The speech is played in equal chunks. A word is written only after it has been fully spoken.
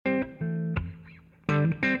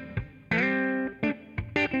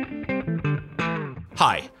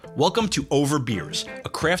Hi, welcome to Over Beers, a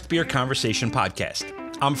craft beer conversation podcast.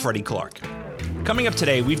 I'm Freddie Clark. Coming up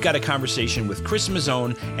today, we've got a conversation with Chris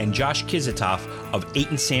Mazzone and Josh Kizitoff of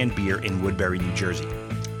 8 & Sand Beer in Woodbury, New Jersey.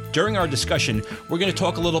 During our discussion, we're going to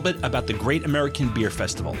talk a little bit about the Great American Beer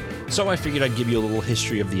Festival, so I figured I'd give you a little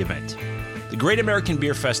history of the event. The Great American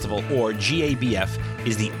Beer Festival, or GABF,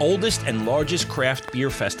 is the oldest and largest craft beer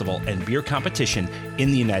festival and beer competition in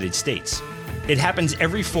the United States. It happens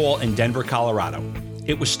every fall in Denver, Colorado.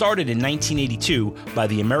 It was started in 1982 by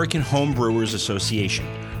the American Home Brewers Association,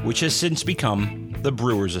 which has since become the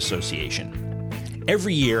Brewers Association.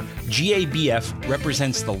 Every year, GABF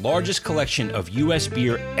represents the largest collection of U.S.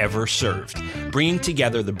 beer ever served, bringing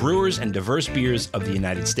together the brewers and diverse beers of the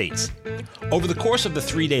United States. Over the course of the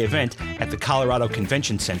 3-day event at the Colorado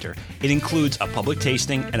Convention Center, it includes a public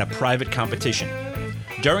tasting and a private competition.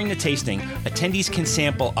 During the tasting, attendees can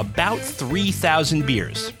sample about 3,000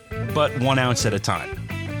 beers, but 1 ounce at a time.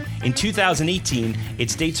 In 2018,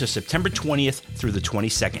 its dates are September 20th through the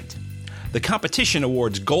 22nd. The competition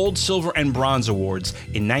awards gold, silver, and bronze awards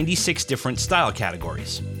in 96 different style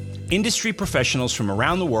categories. Industry professionals from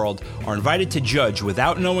around the world are invited to judge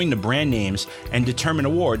without knowing the brand names and determine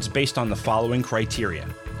awards based on the following criteria.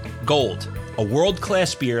 Gold, a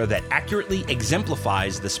world-class beer that accurately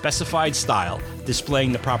exemplifies the specified style,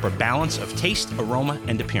 displaying the proper balance of taste, aroma,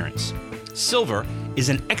 and appearance. Silver is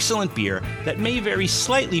an excellent beer that may vary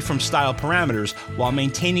slightly from style parameters while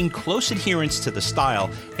maintaining close adherence to the style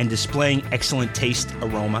and displaying excellent taste,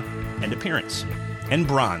 aroma, and appearance. And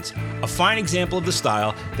bronze, a fine example of the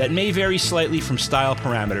style that may vary slightly from style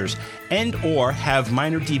parameters and or have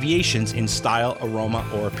minor deviations in style, aroma,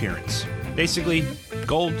 or appearance. Basically,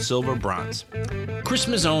 gold, silver, bronze. Chris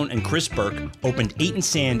Mazzone and Chris Burke opened 8 &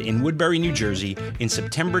 Sand in Woodbury, New Jersey in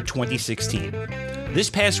September 2016. This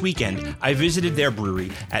past weekend, I visited their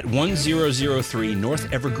brewery at 1003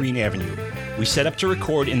 North Evergreen Avenue. We set up to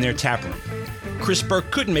record in their tap room. Chris Burke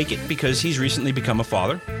couldn't make it because he's recently become a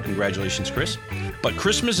father. Congratulations, Chris. But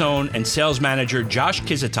Chris Mazzone and sales manager Josh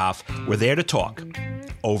Kizitoff were there to talk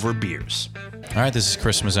over beers. All right, this is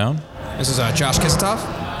Chris Mazzone. This is Josh Kizitoff.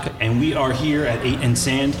 And we are here at 8 &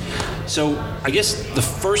 Sand. So I guess the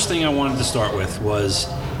first thing I wanted to start with was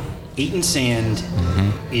 8 & Sand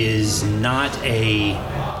is not a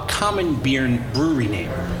common brewery name.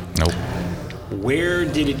 Nope. Where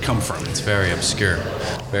did it come from? It's very obscure.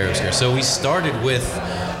 Very obscure. So we started with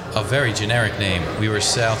a very generic name. We were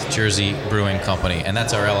South Jersey Brewing Company, and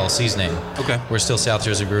that's our LLC's name. Okay. We're still South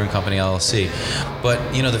Jersey Brewing Company LLC. But,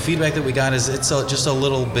 the feedback that we got is it's just a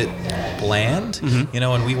little bit bland,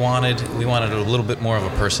 and we wanted a little bit more of a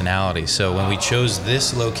personality. So when we chose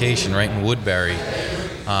this location right in Woodbury,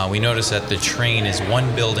 we noticed that the train is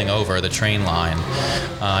one building over the train line,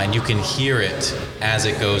 and you can hear it as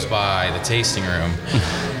it goes by the tasting room.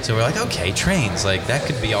 So we're like, okay, trains, that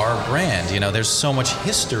could be our brand. There's so much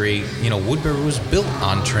history. Woodbury was built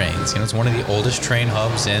on trains. It's one of the oldest train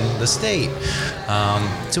hubs in the state.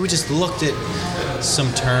 So we just looked at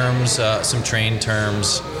some terms, some train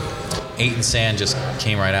terms. 8 & Sand just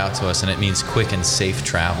came right out to us, and it means quick and safe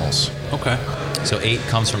travels. Okay. So 8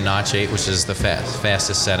 comes from notch 8, which is the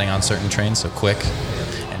fastest setting on certain trains, so quick.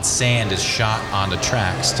 And sand is shot onto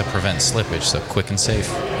tracks to prevent slippage, so quick and safe.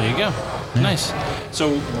 There you go. Nice.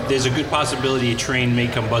 So there's a good possibility a train may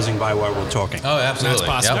come buzzing by while we're talking. Oh, absolutely. That's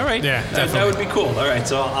possible. Yep. All right. Yeah, that would be cool. All right.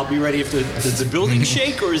 So I'll be ready if does the building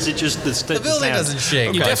shake, or is it just the building sound? doesn't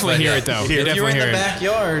shake. Okay. You definitely hear it, though. If you're in the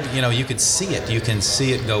backyard, you could see it. You can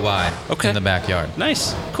see it go by in the backyard.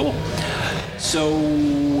 Nice. Cool.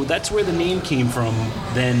 So that's where the name came from.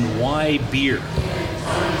 Then why beer?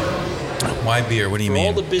 Why beer? What do you mean? For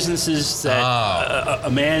all the businesses that a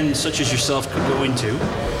man such as yourself could go into.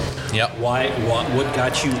 Yep. What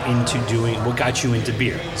got you into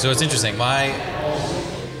beer? So it's interesting. I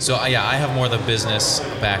have more of the business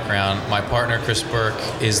background. My partner, Chris Burke,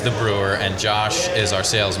 is the brewer, and Josh is our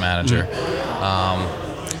sales manager.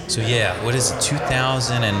 What is it,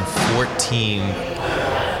 2014,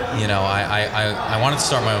 I wanted to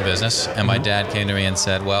start my own business, and my dad came to me and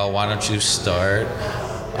said, well, why don't you start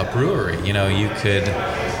a brewery?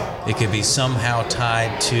 It could be somehow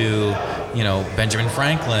tied to, Benjamin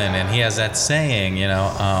Franklin, and he has that saying,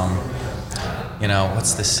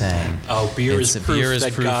 what's the saying? Oh, beer is proof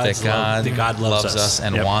that God loves us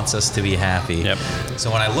and wants us to be happy. Yep. So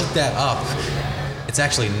when I looked that up, it's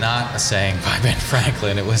actually not a saying by Ben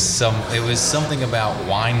Franklin. It was something about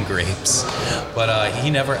wine grapes, but he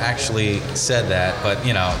never actually said that. But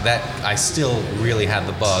that I still really had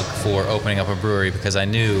the bug for opening up a brewery, because I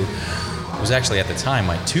knew was actually at the time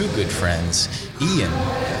my two good friends, Ian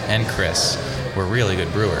and Chris, were really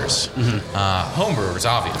good brewers. Home brewers,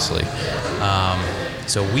 obviously.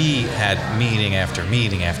 So we had meeting after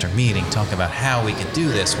meeting after meeting talking about how we could do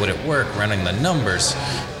this, would it work, running the numbers,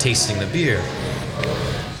 tasting the beer.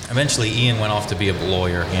 Eventually, Ian went off to be a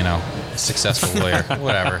lawyer, successful lawyer,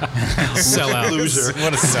 whatever. Sellout. Loser.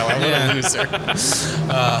 What a sellout, what a loser.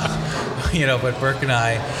 But Burke and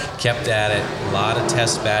I kept at it. A lot of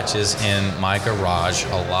test batches in my garage,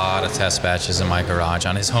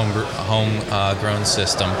 on his homegrown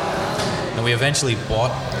system. And we eventually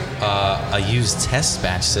bought a used test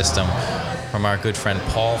batch system from our good friend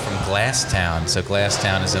Paul from Glasstown. So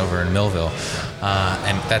Glasstown is over in Millville.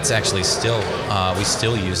 And that's actually we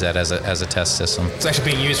still use that as a test system. It's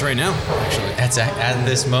actually being used right now, actually. At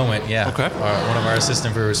this moment, yeah. Okay. One of our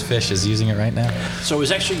assistant brewers, Fish, is using it right now. So it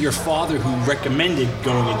was actually your father who recommended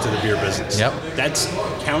going into the beer business. Yep. That's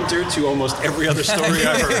counter to almost every other story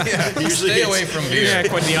I've heard. Usually Stay it's- away from beer. Yeah,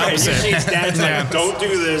 quite the Right, opposite. usually it's dad's like, don't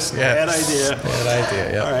do this. Yeah. Bad idea. Bad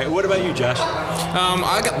idea, yeah. All right. What about you, Josh?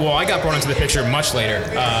 I got brought into the picture much later.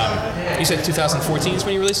 You said 2014 is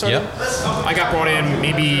when you really started? Yep. I got brought in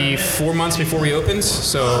maybe 4 months before we opened,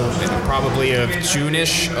 so probably of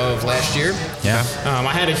June-ish of last year. Yeah. I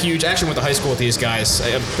had actually went to high school with these guys.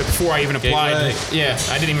 But before I even applied,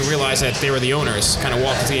 I didn't even realize that they were the owners. Kind of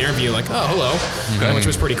walked into the interview like, oh, hello, which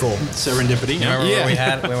was pretty cool. Serendipity. Remember Yeah. when we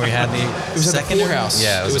had the It was at the second Poorhouse.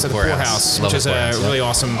 Yeah, it was at the Poorhouse, Love which is the Poorhouse, a yeah. really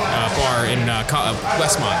awesome bar in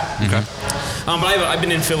Westmont. Okay. But I've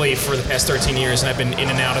been in Philly for the past 13 years, and I've been in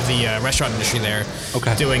and out of the restaurant industry there.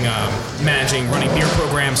 Okay. Doing running beer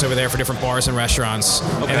programs over there for different bars and restaurants.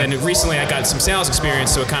 Okay. And then recently I got some sales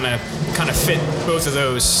experience, so it kind of fit both of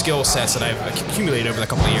those skill sets that I've accumulated over the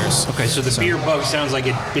couple of years. Okay, so the beer bug sounds like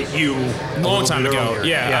it bit you a Long little time bit ago, earlier.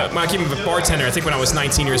 yeah. I came as a bartender, I think when I was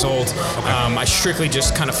 19 years old. I strictly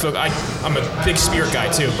just kind of I'm a big spirit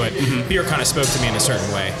guy too, but beer kind of spoke to me in a certain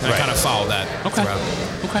way. And I kind of followed that throughout.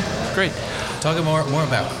 Okay, great. Talking more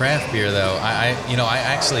about craft beer, though, I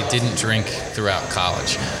actually didn't drink throughout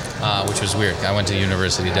college, which was weird. I went to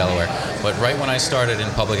University of Delaware, but right when I started in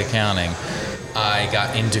public accounting, I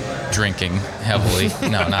got into drinking heavily.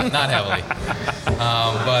 No, not heavily,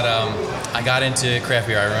 but I got into craft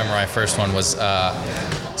beer. I remember my first one was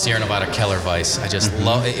Sierra Nevada Keller Weiss. I just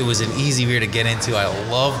love it. It was an easy beer to get into. I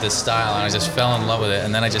loved the style, and I just fell in love with it.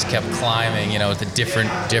 And then I just kept climbing, to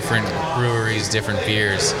different breweries, different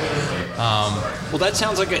beers. Well, that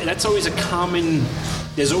sounds like that's always a common.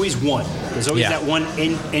 There's always one. There's always Yeah. that one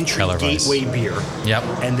entry Keller Weiss. gateway beer. Yep.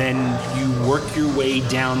 And then you work your way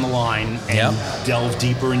down the line and Yep. delve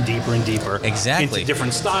deeper and deeper and deeper. Exactly. Into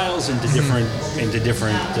different styles, into different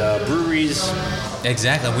breweries.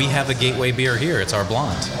 Exactly. We have a gateway beer here. It's our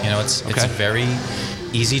blonde. It's Okay. very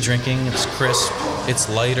easy drinking. It's crisp. It's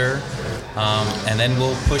lighter. And then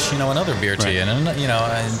we'll push, another beer to Right. you, and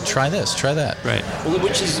and try this, try that. Right. Well,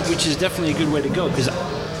 which is definitely a good way to go, because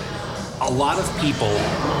a lot of people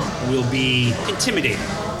will be intimidated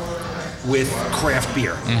with craft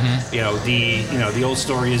beer. The old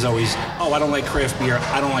story is always, oh, I don't like craft beer,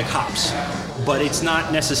 I don't like hops. But it's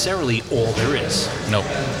not necessarily all there is. Nope.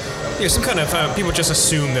 Yeah, some kind of people just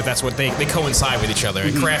assume that that's what they coincide with each other.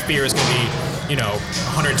 And craft beer is going to be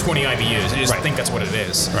 120 IBUs. They just think that's what it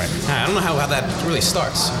is. Right. I don't know how that really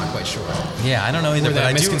starts. I'm not quite sure. Yeah, I don't know either, Where but that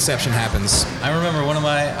I do. misconception happens. I remember one of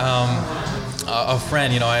my a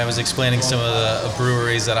friend, I was explaining some of the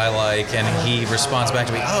breweries that I like, and he responds back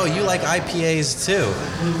to me, "Oh, you like IPAs too?"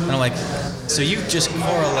 And I'm like, "So you just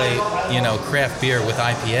correlate, craft beer with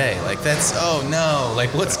IPA? Like that's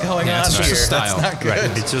what's going on it's here? just a style. That's not good."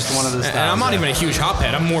 Right. It's just one of the styles. And I'm not yeah. even a huge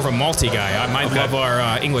hophead. I'm more of a malty guy. I love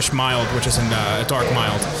our English mild, which is a dark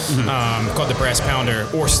mild, called the Brass Pounder,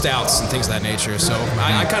 or stouts and things of that nature. So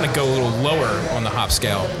I kind of go a little lower on the hop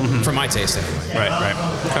scale, for my taste anyway. Right.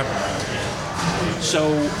 Okay.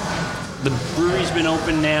 So the brewery's been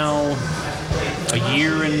open now a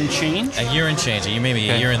year and change? A year and change. Maybe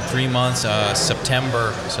a Okay. year and 3 months.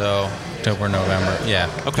 September, so October, November. Yeah.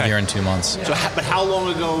 Okay. A year and 2 months. So, but how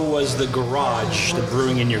long ago was the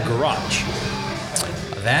brewing in your garage?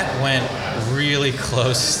 That went really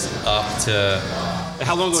close up to.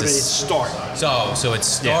 How long ago did it It's start? So it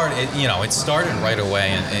started. It started right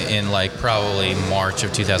away in like probably March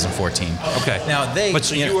of 2014. Okay. Now But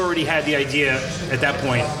so you already had the idea at that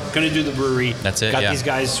point, going to do the brewery. That's it, Got yeah. these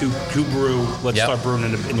guys who brew. Let's Yep. start brewing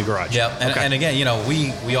in the garage. Yeah, and again,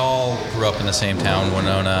 we all grew up in the same town,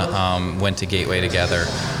 Winona. Went to Gateway together.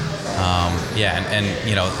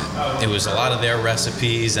 It was a lot of their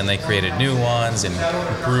recipes, and they created new ones and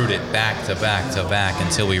brewed it back to back to back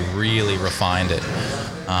until we really refined it.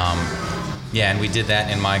 Yeah, and we did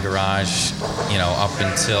that in my garage, up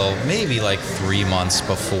until maybe like 3 months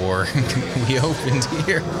before we opened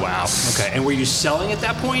here. Wow. Okay. And were you selling at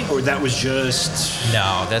that point, or that was just?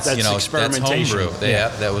 No, that's experimentation. That's homebrew. Yeah,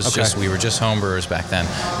 that was we were just homebrewers back then.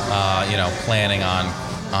 Planning on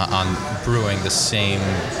brewing the same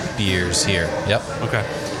beers here. Yep. Okay.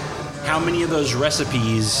 How many of those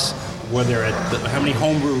recipes were there how many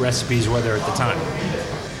homebrew recipes were there at the time?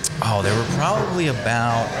 Oh, there were probably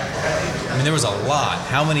there was a lot.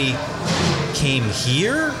 How many came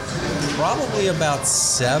here? Probably about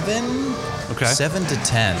 7. Okay. 7 to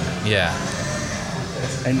 10. Yeah.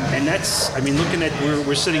 And that's, looking at,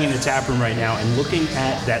 we're sitting in the tap room right now and looking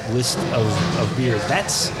at that list of beers.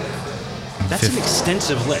 That's an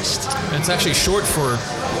extensive list. It's actually short for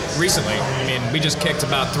recently. We just kicked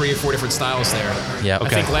about 3 or 4 different styles there. Yeah. Okay. I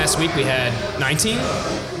think last week we had 19.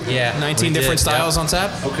 Yeah. 19 different styles on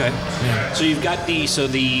tap. Okay. Yeah. So you've got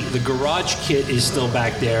the garage kit is still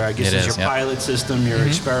back there. I guess it's your pilot system, your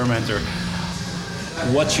experimenter.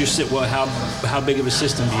 What's your how big of a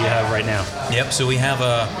system do you have right now? Yep. So we have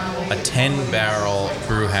a 10-barrel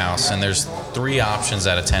brew house, and there's 3 options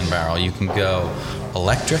at a 10-barrel. You can go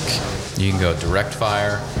electric, you can go direct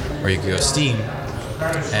fire, or you can go steam.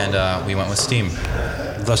 And we went with steam.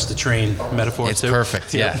 Thus the train metaphor. It's too.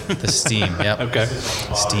 perfect. Yeah. The steam. Yep. Okay.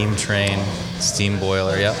 Steam train, steam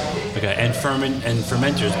boiler. Yep. Okay. And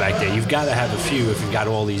fermenters back there. You've got to have a few if you've got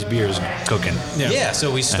all these beers cooking. Yeah.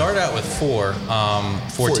 So we start out with 4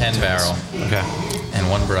 10-barrel. Okay. And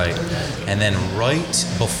 1 bright. And then right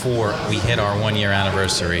before we hit our 1-year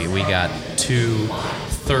anniversary, we got 2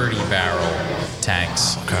 30-barrel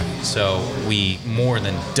tanks. Okay. So we more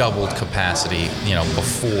than doubled capacity,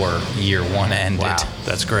 before year 1 ended. Wow,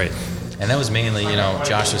 that's great. And that was mainly,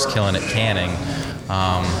 Josh was killing it canning.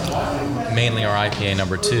 Mainly our IPA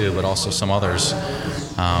number 2, but also some others.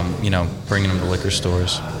 Bringing them to liquor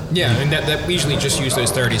stores. Yeah, and that we usually just use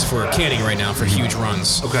those 30s for canning right now for huge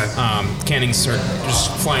runs. Okay. Cannings are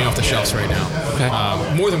just flying off the shelves right now.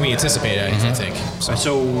 Okay. More than we anticipated, I think.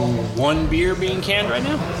 So 1 beer being canned right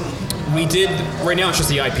now? We did, right now it's just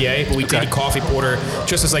the IPA, but we did a coffee porter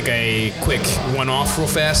just as like a quick one-off real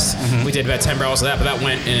fast. Mm-hmm. We did about 10 barrels of that, but that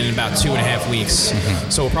went in about 2.5 weeks. Mm-hmm.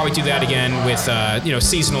 So we'll probably do that again with,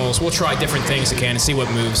 seasonals. We'll try different things again and see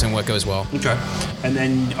what moves and what goes well. Okay. And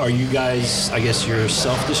then are you guys, I guess you're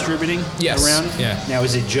self-distributing around? Yeah. Now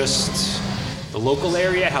is it just the local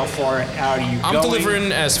area? How far out are you going? I'm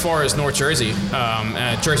delivering as far as North Jersey,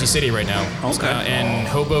 Jersey City right now. Okay. And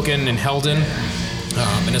Hoboken and Heldon.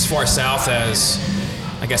 And as far south as,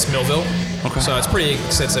 I guess, Millville. Okay. So it's pretty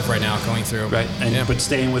extensive right now going through. Right, but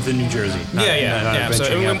staying within New Jersey. Not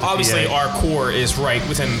so obviously our core is right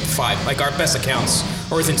within 5, like our best accounts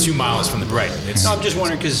are within 2 miles from the brewery. Right. I'm just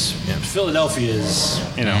wondering because Philadelphia is,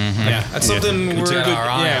 Yeah, that's something we're good. We got our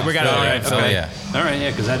eye on Philly. Yeah. All right,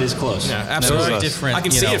 because that is close. Yeah, absolutely. Different, I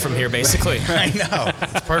can see it from here, basically. I know.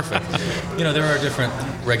 It's perfect. There are different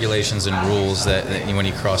regulations and rules that when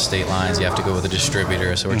you cross state lines, you have to go with a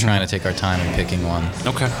distributor. So we're trying to take our time in picking one.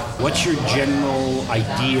 Okay. What's your general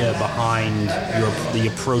idea behind the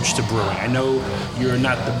approach to brewing? I know you're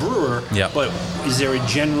not the brewer, but is there a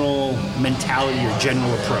general mentality or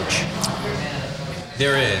general approach?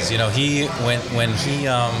 There is.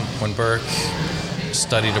 When Burke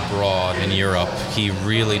studied abroad in Europe, he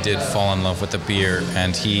really did fall in love with the beer,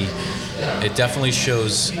 and it definitely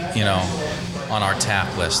shows, on our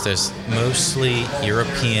tap list. There's mostly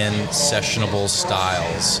European sessionable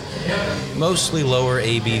styles, mostly lower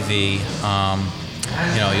ABV.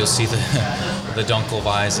 You'll see the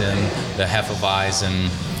Dunkelweizen, the Hefeweizen,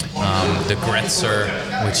 the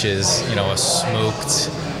Gretzer, which is, a smoked,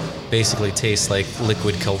 basically tastes like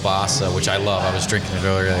liquid kielbasa, which I love. I was drinking it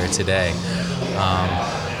earlier today.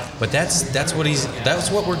 But that's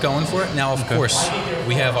what we're going for. Now, of course,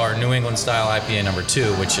 we have our New England style IPA number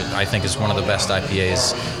 2, which I think is one of the best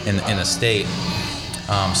IPAs in the state.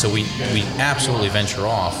 So we absolutely venture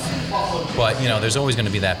off. But, there's always going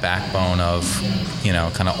to be that backbone of,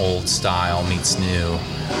 kind of old style meets new,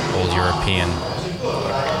 old European.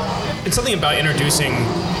 And something about introducing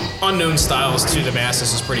unknown styles to the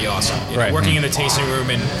masses is pretty awesome. Working in the tasting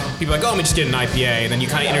room and people are like, let me just get an IPA, and then you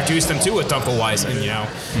kind of introduce them to a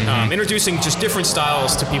Dunkelweizen, introducing just different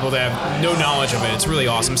styles to people that have no knowledge of it. It's really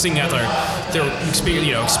awesome. Seeing that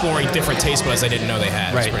they're exploring different taste buds they didn't know they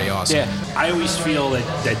had. It's pretty awesome. Yeah, I always feel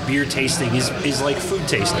that beer tasting is like food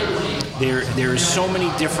tasting. There's so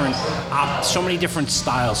many different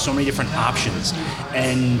styles, so many different options,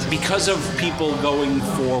 and because of people going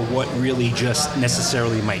for what really just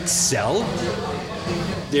necessarily might sell,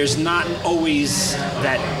 there's not always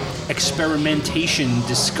that experimentation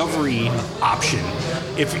discovery option.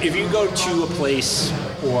 If you go to a place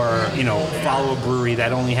or follow a brewery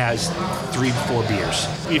that only has 3-4 beers,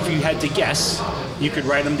 if you had to guess, you could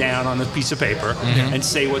write them down on a piece of paper and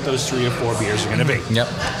say what those 3 or 4 beers are going to be. Yep.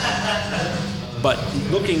 But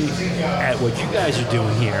looking at what you guys are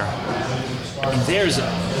doing here,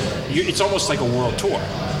 it's almost like a world tour.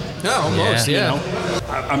 No, almost, yeah.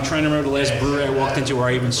 I'm trying to remember the last brewery I walked into where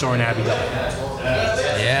I even saw an Abbey Double.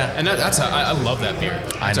 Yeah, and I love that beer.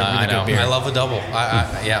 I know. Good beer. I love a double.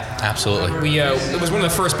 Yeah, absolutely. It was one of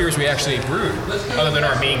the first beers we actually brewed, other than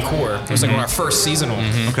our main core. It was like our first seasonal,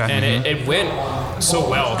 and it went so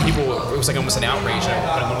well. It was like almost an outrage.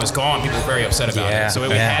 But when it was gone, people were very upset about it. So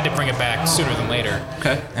we had to bring it back sooner than later.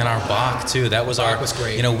 Okay. And our Bach too. That was our. Was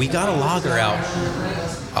great. We got a lager out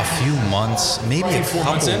a few months, maybe a couple. 4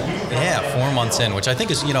 months in? Yeah, 4 months in, which I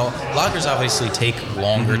think is, lagers obviously take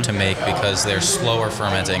longer to make because they're slower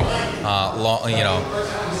fermenting,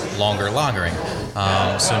 longer lagering.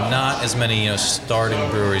 So not as many, starting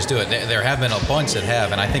breweries do it. There have been a bunch that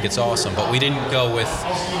have, and I think it's awesome. But we didn't go with,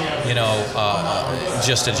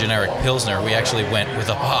 just a generic Pilsner. We actually went with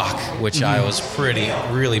a Bach, which I was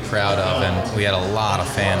really proud of, and we had a lot of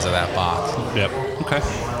fans of that Bach. Yep. Okay.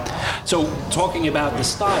 So talking about the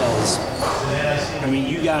styles, I mean,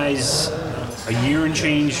 you guys, a year and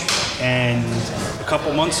change, and a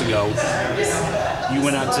couple months ago, you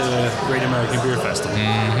went out to Great American Beer Festival.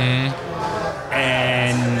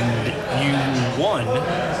 And you won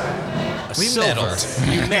a silver.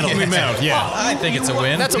 We medaled. Yeah. I think it's a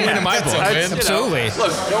win. That's a win in my book. Absolutely.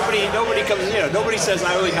 Look, nobody comes. Nobody says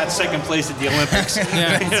I only got second place at the Olympics.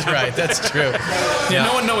 Yeah, that's right. That's true. Yeah,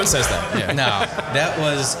 no one says that. Yeah. No, that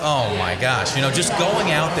was. Oh my gosh. Just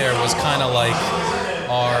going out there was kind of like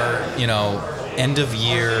our. End of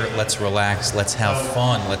year. Let's relax. Let's have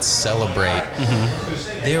fun. Let's celebrate.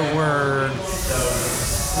 There were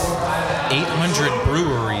 800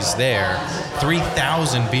 breweries there,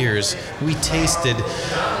 3,000 beers. We tasted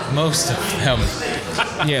most of them.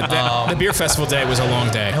 Yeah, the beer festival day was a long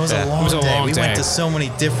day. It was a long day. We went to so many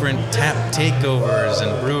different tap takeovers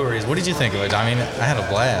and breweries. What did you think of it? I mean, I had a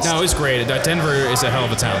blast. No, it was great. Denver is a hell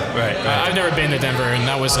of a town. Right. I've never been to Denver, and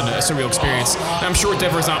that was a surreal experience. And I'm sure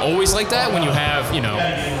Denver's not always like that when you have,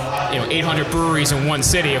 800 breweries in one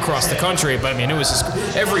city across the country. But I mean, it was just,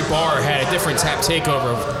 every bar had a different tap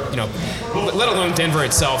takeover. Let alone Denver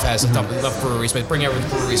itself has enough breweries, but bring every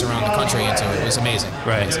breweries around the country into it. It was amazing.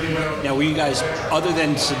 Right. Now, were you guys, other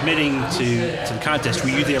than submitting to the contest, were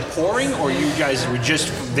you there pouring, or you guys were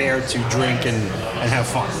just there to drink and have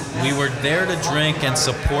fun? We were there to drink and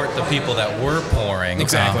support the people that were pouring.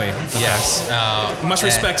 Exactly. Yes. Much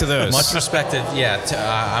respect to those. Much respect to,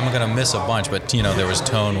 I'm going to miss a bunch, but, there was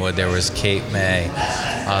Tonewood, there was Cape May,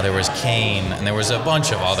 there was Kane, and there was a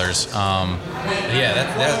bunch of others.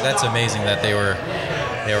 That's amazing that they were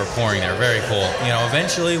pouring there. Very cool.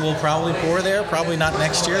 Eventually we'll probably pour there. Probably not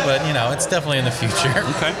next year, but it's definitely in the future.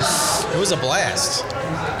 Okay. It was a blast.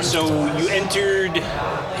 So you entered.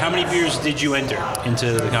 How many beers did you enter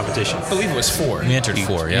into the competition? I believe it was 4. We entered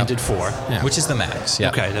 4. You entered 4, which is the max. Yeah.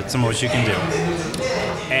 Okay, that's the most you can do.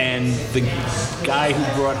 And the guy who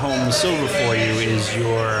brought home the silver for you is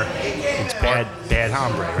it's Bad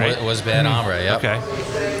Hombre, right? It was Bad Hombre. Yep. Okay.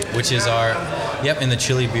 Which is in the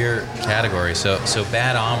chili beer category. So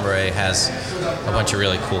Bad Hombre has a bunch of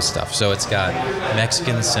really cool stuff. So it's got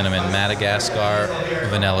Mexican cinnamon, Madagascar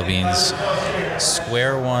vanilla beans,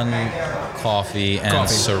 Square One coffee, and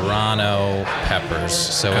Serrano peppers.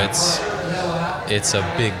 So it's a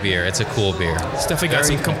big beer. It's a cool beer. It's definitely got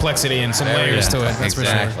some complexity and some layers to it. That's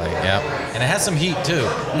exactly. For sure. Yep. And it has some heat too.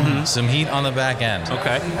 Some heat on the back end.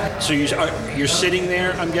 Okay. So you're sitting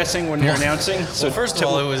there, I'm guessing, when you're announcing. So first of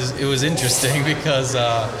all, it was interesting because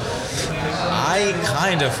I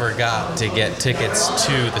kind of forgot to get tickets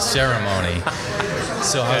to the ceremony.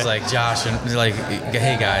 So I was like, Josh, and like,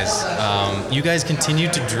 hey guys, you guys continue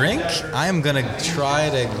to drink? I'm gonna try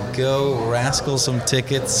to go rascal some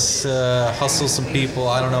tickets, hustle some people.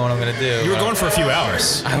 I don't know what I'm gonna do. You were going for a few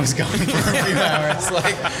hours. I was going for a few hours,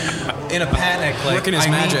 like in a panic, like working his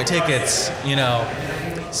magic. Need tickets,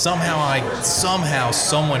 Somehow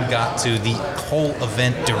someone got to the whole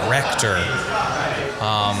event director,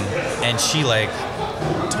 and she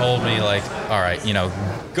told me all right,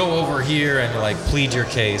 go over here and plead your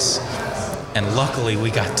case. And luckily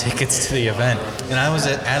we got tickets to the event. And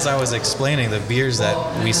as I was explaining the beers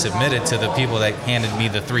that we submitted to the people that handed me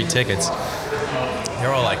the 3 tickets, they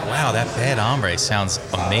were all like, wow, that Bad Hombre sounds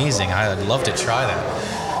amazing. I'd love to try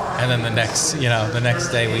that. And then the next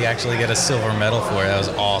day we actually get a silver medal for it. That was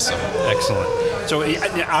awesome. Excellent. So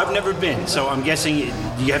I've never been. So I'm guessing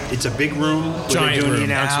it's a big room where Giant they're doing room. the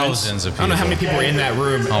announcements. Thousands of I people. don't know how many people were in that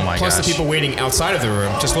room. Oh my plus gosh. the people waiting outside of the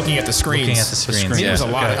room, just looking at the screens. Looking at the screens, It was a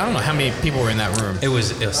yeah. lot. Okay. I don't know how many people were in that room. It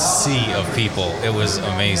was a sea of people. It was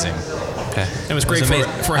amazing. Okay. It was great amazing.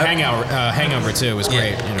 for hangover too. It was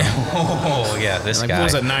great. You know. Oh yeah, this Like, guy. what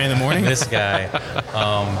was it, 9 a.m? This guy.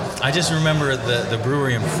 I just remember the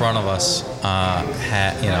brewery in front of us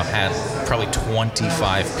had probably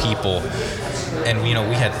 25 people, and we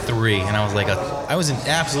had 3, and I was like, I was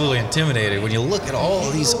absolutely intimidated when you look at all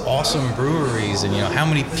of these awesome breweries and how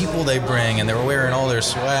many people they bring, and they were wearing all their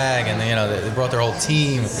swag, and they brought their whole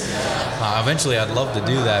team. Eventually, I'd love to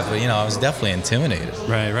do that, but I was definitely intimidated.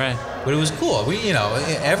 Right. But it was cool.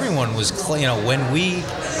 Everyone was, it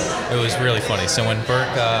was really funny. So when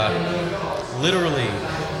Burke, literally,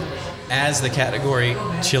 as the category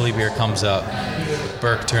chili beer comes up,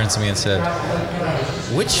 Burke turns to me and said,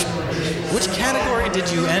 which category did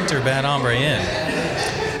you enter Bad Hombre in?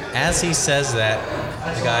 As he says that,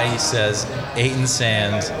 the guy says, 8 and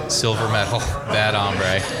Sand, silver medal, Bad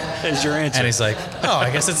Hombre. That's your answer. And he's like, oh,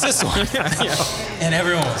 I guess it's this one. And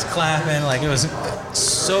everyone was clapping. Like, it was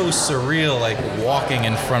so surreal, like walking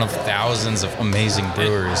in front of thousands of amazing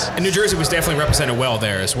breweries. And New Jersey was definitely represented well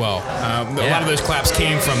there as well. A lot of those claps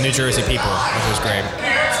came from New Jersey people, which was great.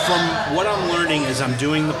 From what I'm learning as I'm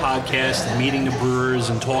doing the podcast and meeting the brewers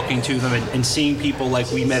and talking to them and seeing people like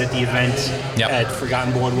we met at the event at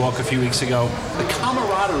Forgotten Boardwalk a few weeks ago, the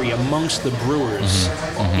camaraderie amongst the brewers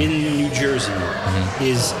in New Jersey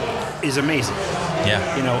is amazing.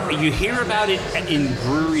 Yeah. You hear about it in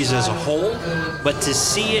breweries as a whole, but to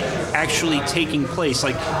see it actually taking place,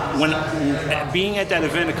 like when being at that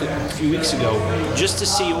event a few weeks ago, just to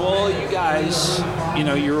see all you guys,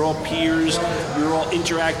 you're all peers, you're all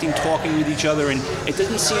interacting, talking with each other, and it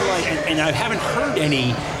doesn't seem like, and I haven't heard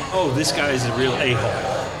any, oh, this guy is a real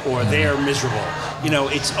a-hole, or they're miserable.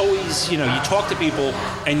 It's always, you talk to people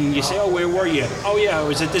and you say, oh, where were you? Oh, yeah, I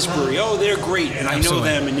was at this brewery. Oh, they're great. And I know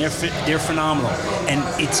them and they're phenomenal. And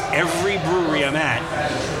it's every brewery I'm at,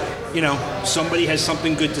 somebody has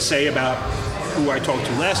something good to say about who I talked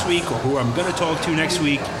to last week or who I'm going to talk to next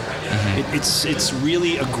week. It's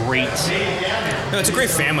really a great... It's a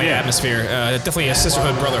great family atmosphere. Definitely a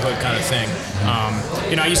sisterhood, brotherhood kind of thing.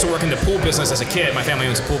 I used to work in the pool business as a kid. My family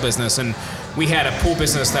owns a pool business, and we had a pool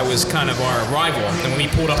business that was kind of our rival. And when we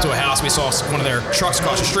pulled up to a house, we saw one of their trucks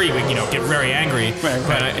across the street, we'd get very angry. Right.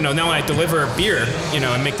 But now when I deliver beer,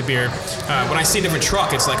 and make the beer, when I see a different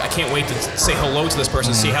truck, it's like I can't wait to say hello to this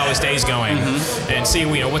person, see how his day's going, and see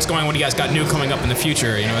what's going on. What do you guys got new coming up in the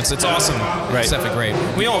future? It's awesome. Right. It's definitely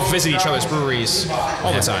great. We all visit each other's breweries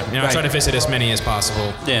all the time. I try to visit as many as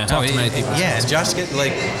possible. Yeah. Talk to many people. Yeah, and Josh get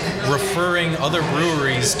referring other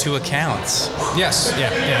breweries to accounts. Yes.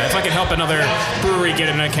 Yeah. If I can help another brewery get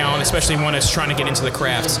an account, especially one that's trying to get into the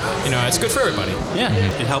craft, it's good for everybody. Yeah,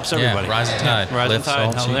 it helps everybody. Yeah, rising tide. Rising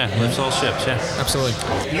tide. Lifts all ships, Absolutely.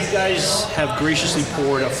 You guys have graciously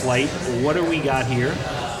poured a flight. What do we got here?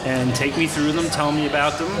 And take me through them, tell me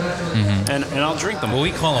about them, and I'll drink them. Well, we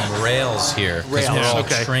call them rails here. Rails, we're all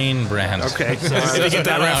okay. train brand. Okay. If you get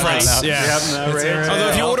that reference. Yeah. Although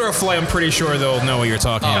if you order a flight, I'm pretty sure they'll know what you're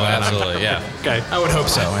talking Oh, about. absolutely, yeah. Okay. I would hope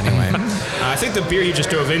so, anyway. I think the beer you just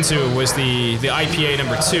dove into was the IPA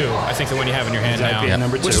number 2. I think the one you have in your hand now. IPA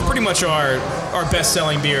number 2. Which is pretty much our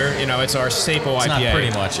best-selling beer. It's our staple It's IPA. not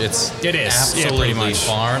pretty much. It is. Absolutely pretty much.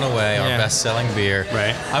 far and away our best-selling beer.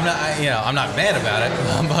 Right. I'm not mad about it,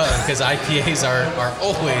 because IPAs are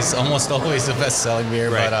almost always the best-selling beer.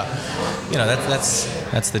 Right. But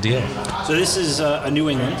that's the deal. So this is a New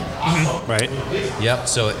England, right? Yep.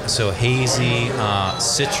 So hazy,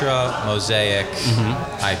 Citra Mosaic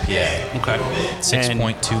IPA. Okay.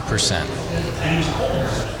 6.2%.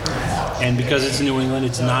 And because it's New England,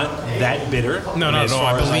 it's not that bitter. No, as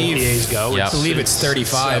far I believe as IPAs go. Yep. I believe it's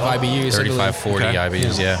 35 IBUs. 3540 Okay.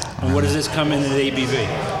 IBUs. Yeah. And what does this come in at ABV?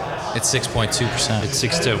 It's 6.2%. It's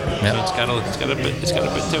 6.2. Yep. So it's got a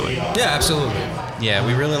bit to it. Yeah, absolutely. Yeah,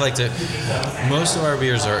 we really like to. Most of our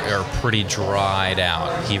beers are pretty dried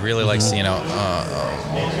out. He really likes to,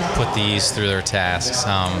 put these through their tasks.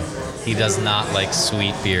 He does not like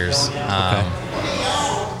sweet beers.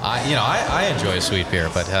 I enjoy a sweet beer,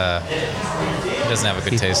 but he doesn't have a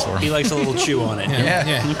good taste for them. He likes a little chew on it.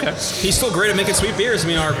 Yeah. Okay. He's still great at making sweet beers. I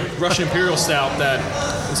mean, our Russian Imperial Stout that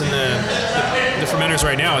is in the fermenters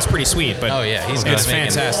right now is pretty sweet. But Oh yeah, he's good it's at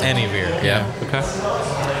making fantastic. any beer. Yeah. Okay.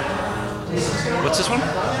 What's this one?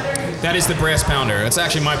 That is the Brass Pounder. It's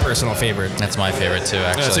actually my personal favorite. That's my favorite too,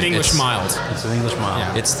 actually. It's an English mild. It's an English mild.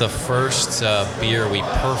 Yeah. It's the first beer we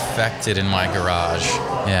perfected in my garage.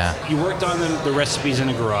 Yeah. You worked on the recipes in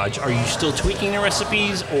the garage. Are you still tweaking the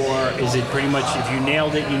recipes, or is it pretty much if you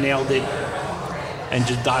nailed it, and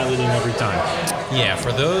just dial it in every time? Yeah,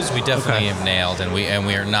 for those we definitely have nailed, and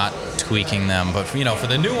we are not tweaking them. But for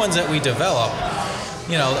the new ones that we develop,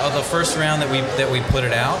 the first round that we put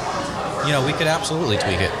it out, we could absolutely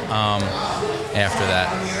tweak it after that.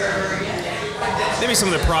 Maybe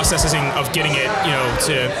some of the processing of getting it,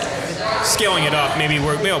 to scaling it up. Maybe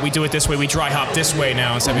we do it this way. We dry hop this way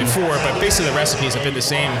now instead of before. But basically, the recipes have been the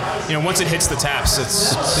same. Once it hits the taps,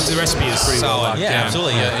 the recipe is pretty solid. Well locked down.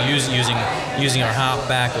 Absolutely. Using our hop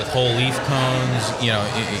back with whole leaf cones.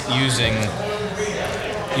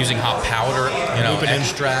 Using hop powder,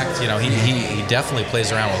 extract. He definitely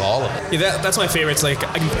plays around with all of it. Yeah, that's my favorite. It's like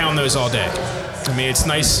I can pound those all day. I mean, it's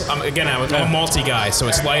nice. I'm a malty guy, so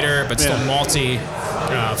it's lighter but still malty.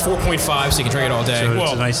 4.5, so you can drink it all day. So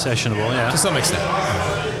it's a nice sessionable, yeah. To some extent.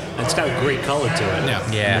 It's got a great color to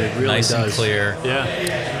it. Yeah, it really nice does. And clear. Yeah.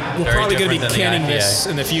 We're Very probably going to be different than canning the IPA. this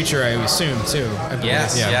in the future, I assume, too.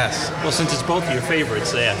 Yes. Well, since it's both of your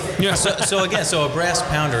favorites, yeah. So a Brass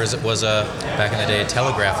Pounder was back in the day a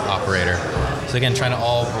telegraph operator. So again, trying to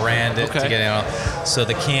all brand it to get So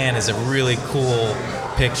the can is a really cool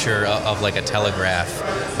picture of like a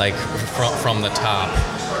telegraph, like from the top.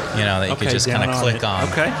 That you could just kind of click on.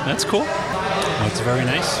 Okay, that's cool. That's very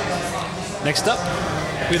nice. Next up,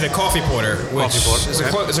 we have the coffee porter, which is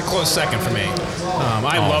a close second for me.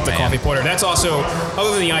 I love the coffee porter. That's also,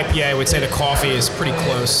 other than the IPA, I would say the coffee is pretty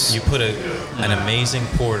close. You put an amazing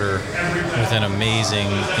porter with an amazing,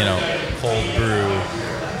 cold brew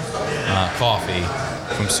coffee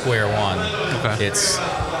from square one. Okay.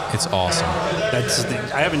 It's awesome.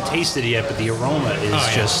 I haven't tasted it yet, but the aroma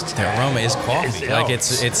is just... The aroma is coffee.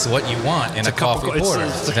 It's what you want in a coffee porter.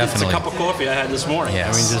 It's Definitely. a cup of coffee I had this morning.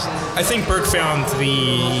 Yes. I think Burke found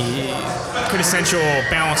the quintessential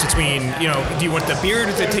balance between, do you want the beer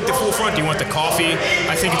to take the full front? Do you want the coffee?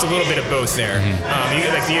 I think it's a little bit of both there.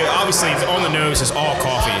 Mm-hmm. Obviously, on the nose is all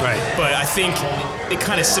coffee. Right. But I think it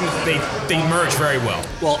kind of they merge very well.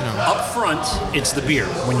 Well, up front, it's the beer.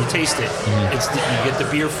 When you taste it, you get the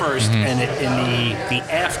beer first, and in the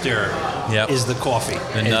after is the coffee.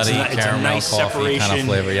 The nutty caramel nice coffee separation. kind of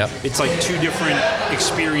flavor. Yep. It's like two different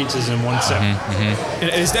experiences in one sip. And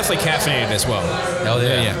it's definitely caffeinated as well. Oh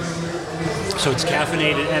yeah. So it's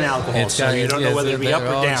caffeinated and alcohol. You don't know whether to be up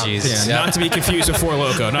or down. Not to be confused with Four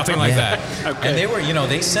Loko. Nothing like that. Okay. And they were,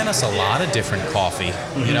 they sent us a lot of different coffee.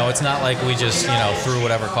 Mm-hmm. It's not like we just, threw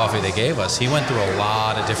whatever coffee they gave us. He went through a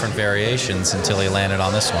lot of different variations until he landed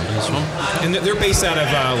on this one. And they're based out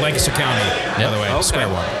of Lancaster County, by the way, Square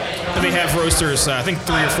One. But they have roasters, I think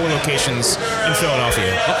 3 or 4 locations in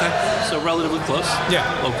Philadelphia. Okay, so relatively close. Yeah.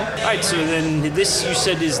 Local. All right, so then this you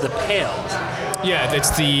said is the pale. Yeah, it's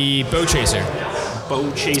the Bow Chaser.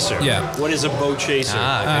 Bow Chaser. Yeah. What is a Bow Chaser?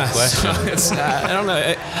 Good question. So it's, I don't know.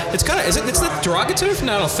 It's kind of, it's that derogative?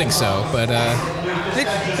 No, I don't think so. But it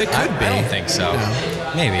could be. I don't think so.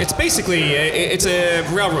 No. Maybe. It's basically, it's a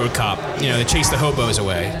railroad cop, they chase the hobos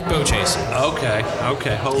away. Bow Chaser. Okay.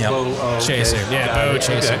 Hobo. Yep. Oh, okay. Chaser. Yeah, Bow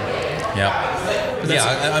Chaser. Yep.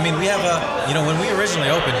 Yeah, I mean, we have when we originally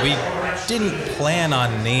opened, we didn't plan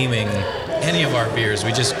on naming any of our beers.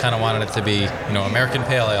 We just kind of wanted it to be, American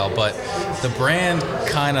Pale Ale, but the brand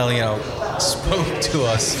kind of, spoke to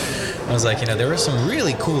us. I was like, there were some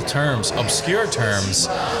really cool terms, obscure terms,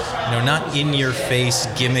 not in-your-face,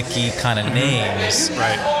 gimmicky kind of names.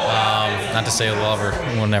 Right. Not to say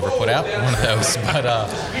we'll never put out one of those, but,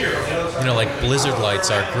 like Blizzard Lights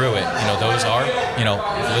are Gruit. Those are,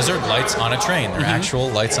 Blizzard Lights on a train. They're actual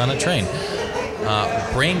lights on a train.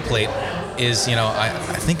 Brain Plate is, I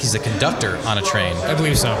think he's a conductor on a train. I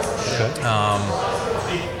believe so. Okay.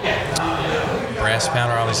 Brass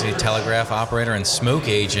Pounder, obviously, telegraph operator, and Smoke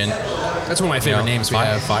Agent. That's one of my favorite names we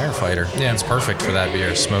have. Firefighter. Yeah, it's perfect for that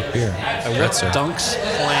beer, smoked beer. What's Dunk's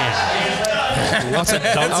plan? What's a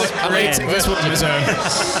Dunk's plan? Take this one,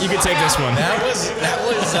 you can take this one.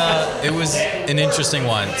 It was an interesting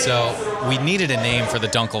one. So we needed a name for the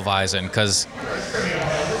Dunkelweizen because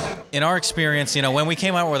in our experience, when we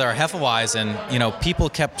came out with our Hefeweizen,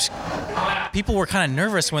 people were kind of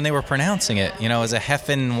nervous when they were pronouncing it, as a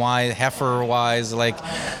Hefferweizen, like,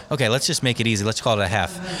 okay, let's just make it easy. Let's call it a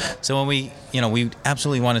Hef. So when we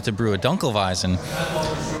absolutely wanted to brew a Dunkelweizen,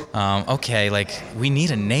 okay, like we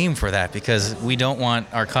need a name for that because we don't want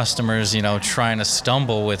our customers, trying to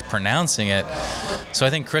stumble with pronouncing it. So I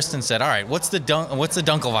think Kristen said, all right, what's the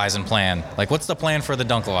Dunkelweizen plan? Like, what's the plan for the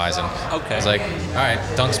Dunkelweizen? Okay. I was like, all right,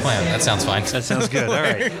 Dunk's plan. That sounds fine. That sounds good. All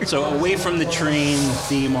right. So away from the train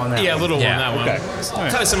theme on that. Yeah, one. a little one, that one. Okay.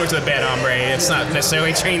 Kind of similar to the Bad Hombre. It's not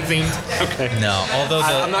necessarily train themed. Okay. No, although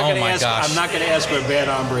I'm not oh gonna my ask. gosh. I'm not going to ask where Bad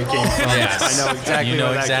Hombre came from. Yes. I know exactly. You know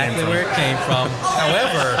where that exactly came from. where it came from.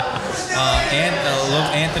 However,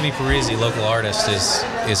 Anthony Parisi, local artist,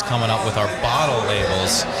 is coming up with our bottle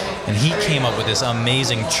labels, and he came up with this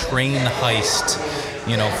amazing train heist,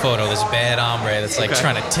 photo. This Bad Hombre that's like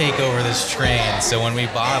trying to take over this train. So when we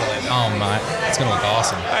bottle it, oh my, it's gonna look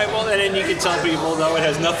awesome. All right. Well, and then you can tell people, no, it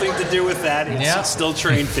has nothing to do with that. It's still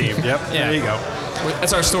train themed. Yep. Yeah. There you go.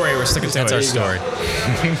 That's our story. We're sticking to it. That's our story.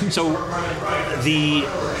 So the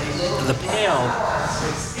pale,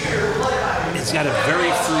 it's got a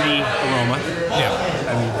very fruity aroma. Yeah.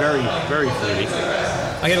 I mean, very, very fruity.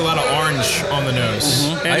 Mm-hmm. I get a lot of orange on the nose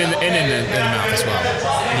and in the mouth as well.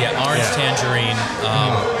 Yeah, orange tangerine,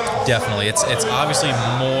 definitely. It's obviously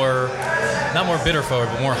not more bitter forward,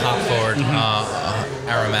 but more hop forward,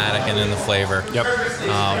 aromatic and in the flavor. Yep.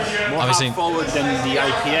 More obviously hop forward than the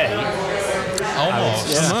IPA.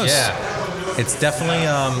 Almost. Yeah. It's definitely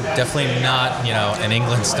not an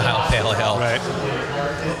England style pale ale, Right.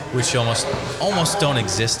 which almost don't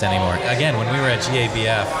exist anymore. Again, when we were at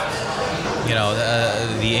GABF,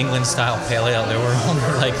 the England style pale ale, there were only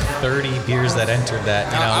like 30 beers that entered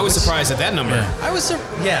that. I was surprised at that number. I was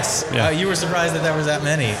yes. Yeah. You were surprised that there was that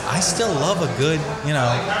many. I still love a good,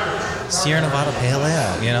 Sierra Nevada pale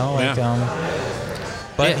ale.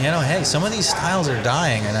 But hey, some of these styles are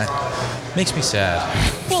dying, and it makes me sad.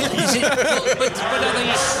 Well, is it, but I don't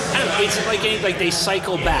know, it's like they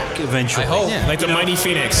cycle back eventually. I hope. Yeah, like the mighty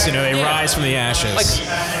phoenix, they rise from the ashes.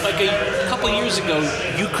 Like a couple of years ago,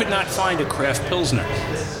 you could not find a craft pilsner.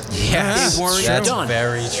 Yes, They weren't that's done.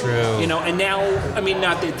 very true. And now, I mean,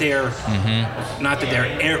 not that they're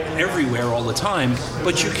everywhere all the time,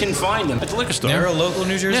 but you can find them at the liquor store. There are local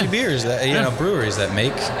New Jersey beers that breweries that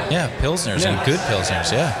make pilsners and good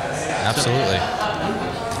pilsners. Yeah, absolutely.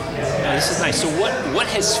 Yeah, this is nice. So what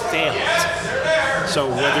has failed? So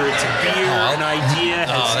whether it's a beer, an idea,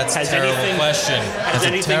 that's has a terrible anything, question. Has That's a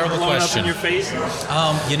anything terrible blown question. up in your face?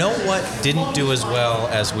 You know what didn't do as well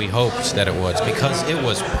as we hoped that it would, because it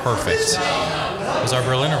was perfect. It was our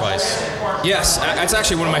Berliner Weiss. Yes, that's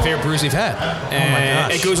actually one of my favorite brews we've had. And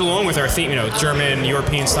gosh. it goes along with our theme, German,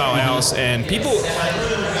 European style ales, and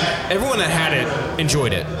everyone that had it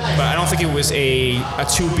enjoyed it. But I don't think it was a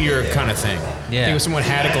two beer kind of thing. I think if someone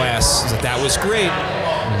had a glass, that was great,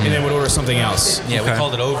 and then would order something else. Yeah, we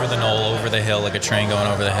called it over the knoll, over the hill, like a train going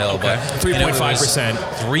over the hill. Okay. But 3.5%.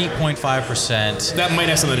 3.5%. That might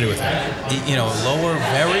have something to do with that. Lower,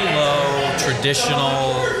 very low,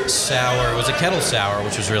 traditional sour. It was a kettle sour,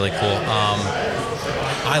 which was really cool.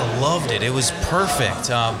 I loved it. It was perfect.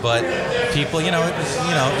 But people,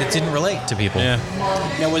 it didn't relate to people. Yeah.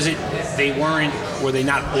 Now, were they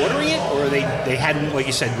not ordering it, or they hadn't, like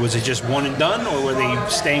you said, was it just one and done, or were they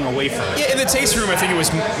staying away from it? Yeah, in the taste room, I think it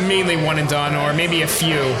was mainly one and done, or maybe a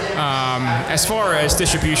few. As far as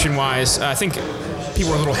distribution-wise, I think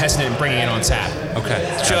people were a little hesitant in bringing it on tap. Okay.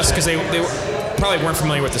 Just because they probably weren't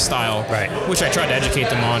familiar with the style, Right. Which I tried to educate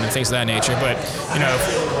them on and things of that nature. But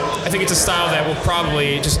I think it's a style that will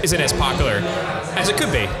probably just isn't as popular as it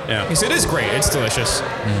could be. Yeah. Because it is great. It's delicious.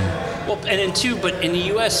 Well, and then too, but in the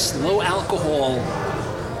U.S., low alcohol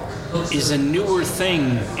is a newer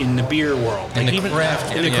thing in the beer world. In Like the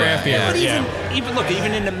craft In the craft beer, But yeah.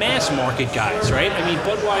 even in the mass market guys, right? I mean,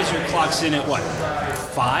 Budweiser clocks in at what,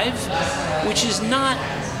 5, which is not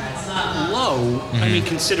low. I mean,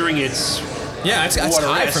 considering it's Yeah, it's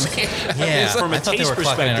high for me. Yeah, From a I thought they taste were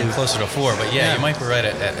clocking in perspective. closer to 4, but you might be right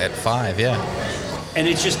at 5. Yeah. and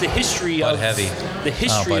it's just the history Bud of Heavy. the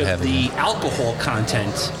history Bud of Heavy. the alcohol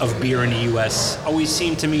content of beer in the U.S. always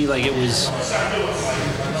seemed to me like it was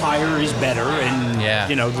higher is better, and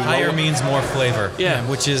the higher lower- means more flavor. Yeah.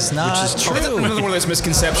 which is not Which is true. It's another one of those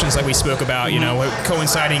misconceptions like we spoke about,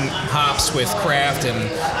 coinciding hops with craft, and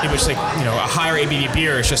it was like, a higher ABV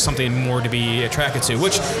beer is just something more to be attracted to,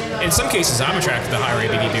 which in some cases I'm attracted to higher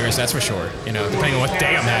ABV beers, that's for sure, depending on what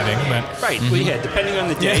day I'm having. But Right. Well, yeah, depending on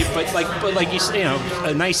the day, but like you say,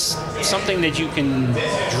 a nice something that you can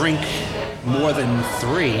drink more than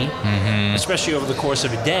 3, especially over the course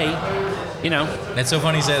of a day. It's so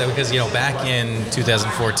funny you say that because, back in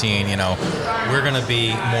 2014, we're going to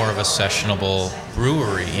be more of a sessionable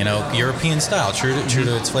brewery, European style, true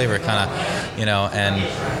to its flavor, kind of, and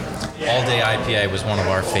All Day IPA was one of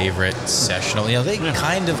our favorite sessional. You know, they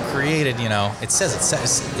kind of created, you know, it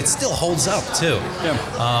still holds up too.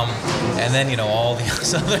 Yeah. And then, you know, all the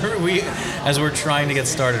other, as we're trying to get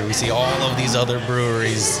started, we see all of these other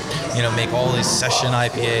breweries, you know, make all these session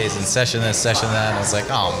IPAs and session this, session that. And it's like,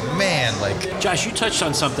 oh man, like. Josh, you touched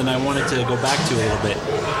on something I wanted to go back to a little bit.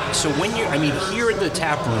 So when here at the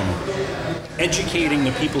tap room, educating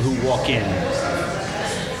the people who walk in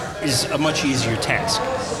is a much easier task.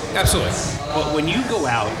 Absolutely. But when you go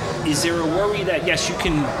out, is there a worry that, yes, you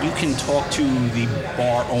can talk to the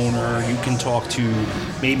bar owner, you can talk to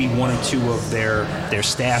maybe one or two of their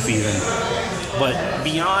staff even, but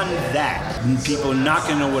beyond that, people are not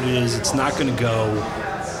going to know what it is, it's not going to go.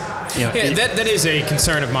 You know, that is a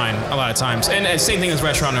concern of mine a lot of times, and same thing as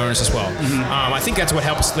restaurant owners as well. I think that's what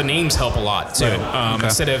helps. The names help a lot too. Right.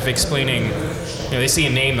 Instead of explaining, you know, they see a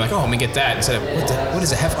name like, oh, let me get that. Instead of what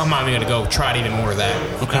is it? I'm not even going to go try to even order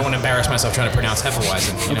that. Okay. I don't want to embarrass myself trying to pronounce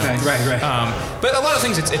Hefeweizen. You know? Okay, right. But a lot of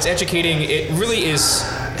things, it's educating. It really is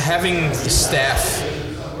having the staff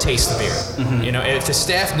taste the beer. You know, if the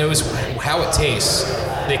staff knows how it tastes,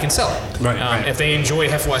 they can sell it. Right. If they enjoy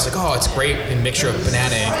Hefeweizen, like, oh, it's great, a mixture of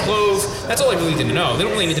banana and clove, that's all they really need to know. They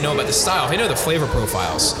don't really need to know about the style. If they know the flavor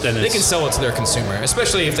profiles, they can sell it to their consumer,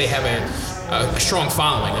 especially if they have a strong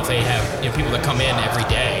following. If they have, you know, people that come in every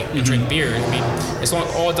day and drink beer. I mean,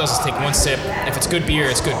 all it does is take one sip. If it's good beer,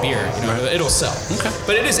 it's good beer. You know, it'll sell. Okay.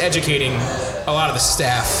 But it is educating a lot of the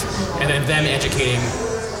staff and then them educating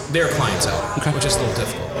their clientele, which is a little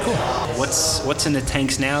difficult. Cool. What's in the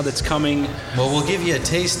tanks now that's coming? Well, we'll give you a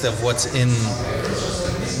taste of what's in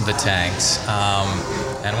the tanks.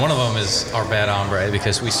 And one of them is our Bad Hombre,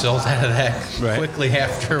 because we sold out of that quickly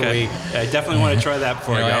after we. I definitely want to try that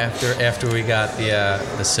before I go. After we got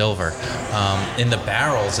the silver. In the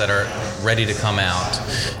barrels that are ready to come out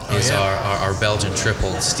is our Belgian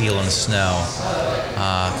triple Steel and Snow,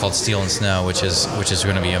 called Steel and Snow, which is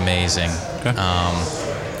going to be amazing. Okay.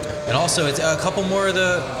 And also, it's a couple more of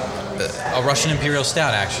a Russian Imperial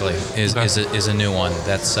Stout actually is a new one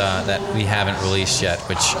that we haven't released yet,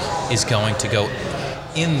 which is going to go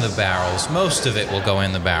in the barrels. Most of it will go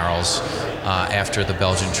in the barrels after the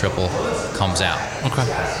Belgian triple comes out. Okay,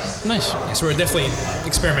 nice. So we're definitely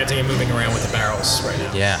experimenting and moving around with the barrels right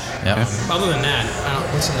now. Yeah. Other than that,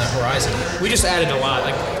 what's in the horizon? We just added a lot,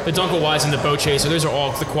 like the Dunkelweizen, the Boat Chaser. Those are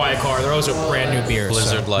all the Quiet Car. Those are brand new beers.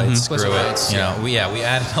 Blizzard Lights, Blizzard Gruit. Lights. You know, we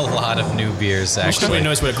added a lot of new beers actually. Nobody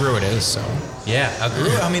knows what a Gruit is, so. Yeah, a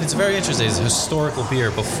Gruit. I mean, it's very interesting. It's a historical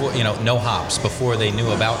beer before, you know, no hops, before they knew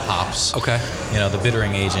about hops. Okay. You know, the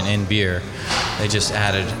bittering agent in beer. They just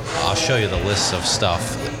added. I'll show you the list of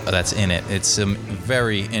stuff that's in it. It's some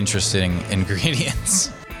very interesting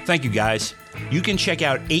ingredients. Thank you, guys. You can check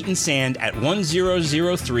out 8 and Sand at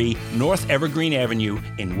 1003 North Evergreen Avenue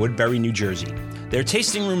in Woodbury, New Jersey. Their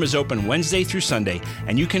tasting room is open Wednesday through Sunday,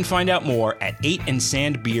 and you can find out more at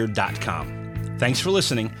 8andsandbeer.com. Thanks for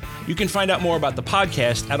listening. You can find out more about the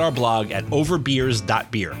podcast at our blog at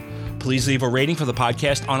overbeers.beer. Please leave a rating for the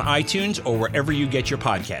podcast on iTunes or wherever you get your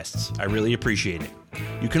podcasts. I really appreciate it.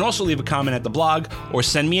 You can also leave a comment at the blog or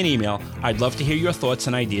send me an email. I'd love to hear your thoughts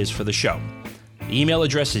and ideas for the show. The email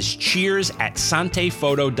address is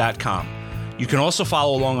cheers@santefoto.com. You can also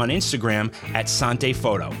follow along on Instagram at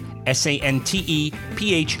Santefoto,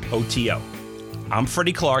 SANTEPHOTO. I'm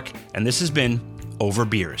Freddie Clark, and this has been Over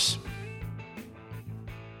Beers.